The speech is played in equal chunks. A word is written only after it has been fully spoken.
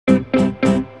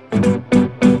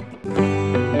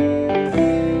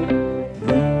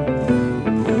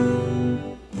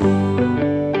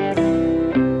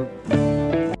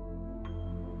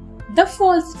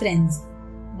friends.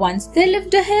 Once there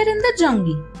lived a hare in the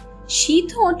jungle. She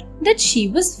thought that she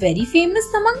was very famous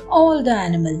among all the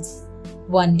animals.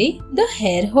 One day, the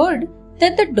hare heard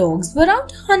that the dogs were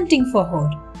out hunting for her,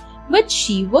 but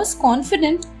she was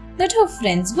confident that her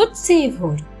friends would save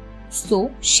her. So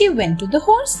she went to the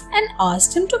horse and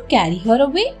asked him to carry her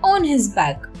away on his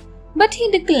back, but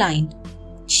he declined.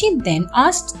 She then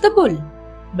asked the bull,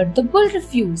 but the bull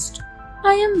refused.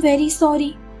 "I am very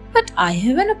sorry, but I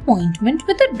have an appointment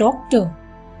with a doctor."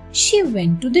 She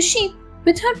went to the sheep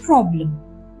with her problem.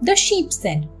 The sheep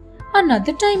said,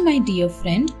 "Another time, my dear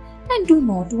friend, I do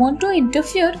not want to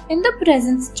interfere in the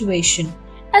present situation,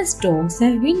 as dogs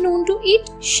have been known to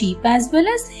eat sheep as well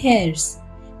as hares."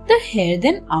 The hare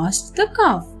then asked the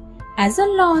calf as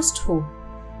a last hope.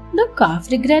 The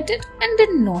calf regretted and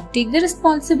did not take the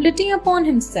responsibility upon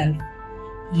himself.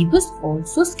 He was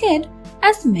also scared,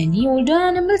 as many older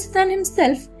animals than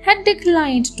himself had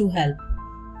declined to help.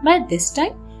 By this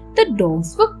time, the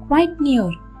dogs were quite near,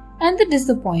 and the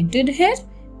disappointed hare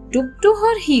took to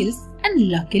her heels and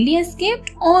luckily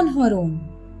escaped on her own.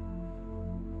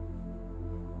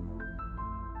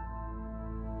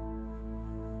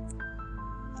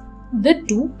 The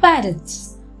two parrots.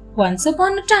 Once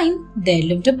upon a time, there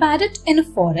lived a parrot in a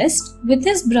forest with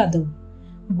his brother.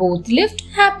 Both lived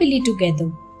happily together,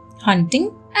 hunting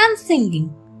and singing.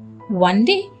 One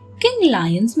day, King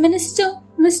Lion's minister,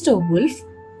 Mr. Wolf,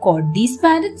 caught these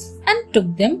parrots and took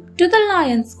them to the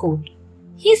lion's court.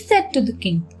 He said to the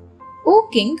king, "O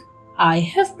king, I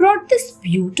have brought this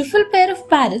beautiful pair of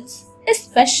parrots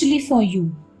especially for you."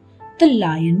 The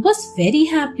lion was very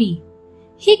happy.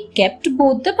 He kept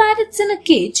both the parrots in a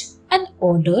cage and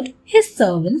ordered his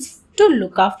servants to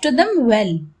look after them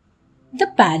well. The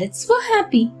parrots were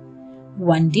happy.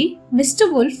 One day, Mr.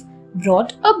 Wolf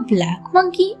brought a black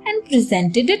monkey and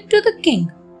presented it to the king.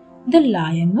 The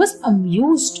lion was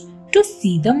amused to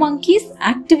see the monkey's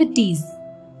activities.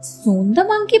 Soon the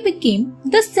monkey became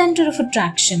the center of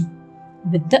attraction.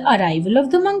 With the arrival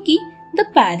of the monkey, the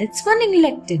parrots were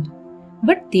neglected.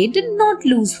 But they did not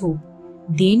lose hope.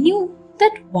 They knew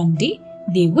that one day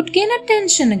they would gain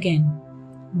attention again.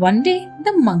 One day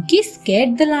the monkey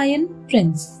scared the lion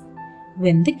prince.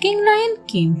 When the king lion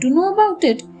came to know about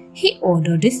it, he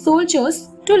ordered his soldiers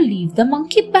to leave the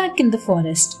monkey back in the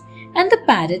forest, and the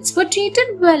parrots were treated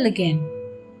well again.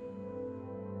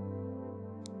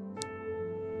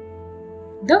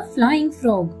 The flying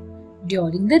frog.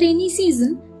 During the rainy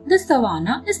season, the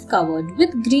savanna is covered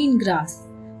with green grass.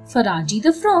 Faraji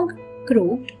the frog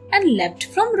croaked and leapt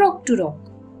from rock to rock.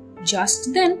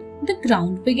 Just then, the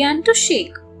ground began to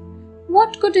shake.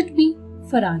 What could it be?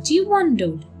 Faraji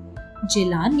wondered.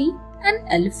 Jelani, an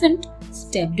elephant,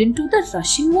 stepped into the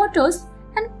rushing waters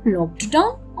and plopped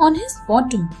down on his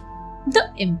bottom. The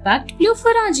impact blew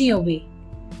Faraji away.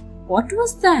 "What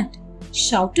was that?"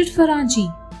 shouted Faraji.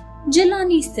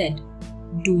 Jelani said,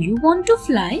 "Do you want to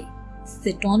fly?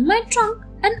 Sit on my trunk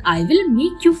and I will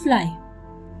make you fly."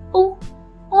 "Oh,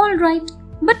 all right,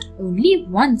 but only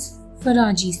once,"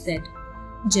 Faraji said.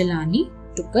 Jelani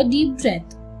took a deep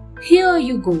breath. "Here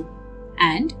you go,"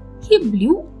 and he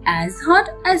blew as hard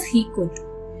as he could.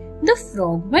 The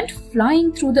frog went flying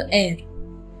through the air.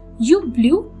 "You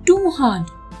blew too hard,"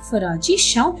 Faraji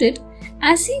shouted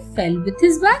as he fell with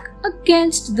his back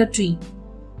against the tree.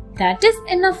 "That is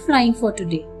enough flying for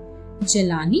today."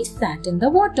 Jelani sat in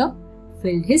the water,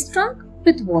 filled his trunk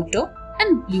with water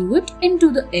and blew it into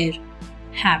the air,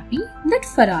 happy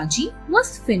that Faraji was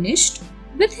finished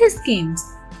with his games.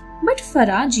 But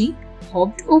Faraji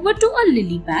hopped over to a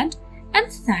lily pad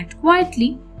and sat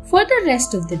quietly for the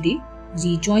rest of the day,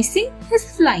 rejoicing his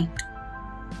flight.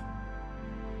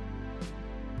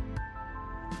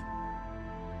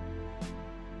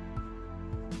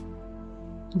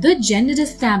 The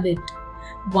generous rabbit.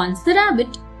 Once the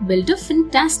rabbit built a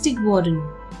fantastic warren.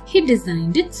 He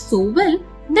designed it so well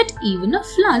that even a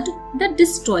flood that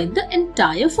destroyed the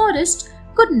entire forest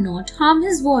could not harm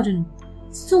his warren.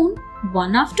 Soon,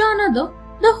 one after another,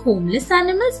 the homeless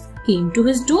animals came to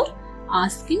his door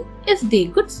asking if they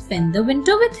could spend the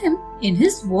winter with him in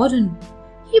his warren.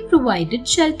 He provided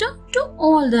shelter to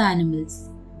all the animals.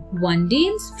 One day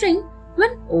in spring,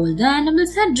 when all the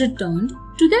animals had returned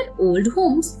to their old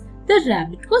homes, the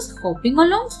rabbit was hopping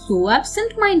along so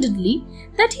absent-mindedly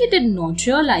that he did not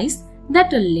realize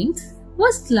that a lynx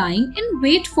was lying in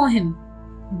wait for him.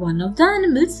 One of the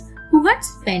animals who had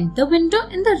spent the winter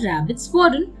in the rabbit's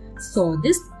warren saw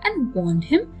this and warned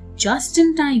him just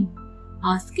in time,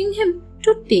 asking him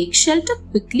to take shelter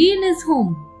quickly in his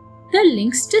home. The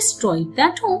lynx destroyed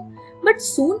that home, but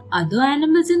soon other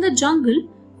animals in the jungle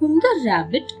whom the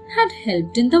rabbit had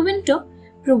helped in the winter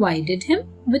provided him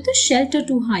with a shelter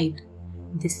to hide.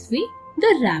 This way,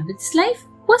 the rabbit's life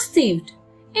was saved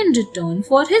in return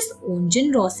for his own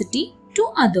generosity to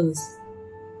others.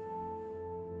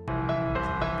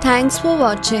 Thanks for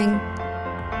watching.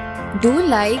 Do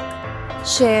like,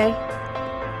 share,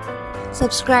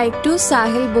 subscribe to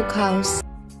Sahil Book House.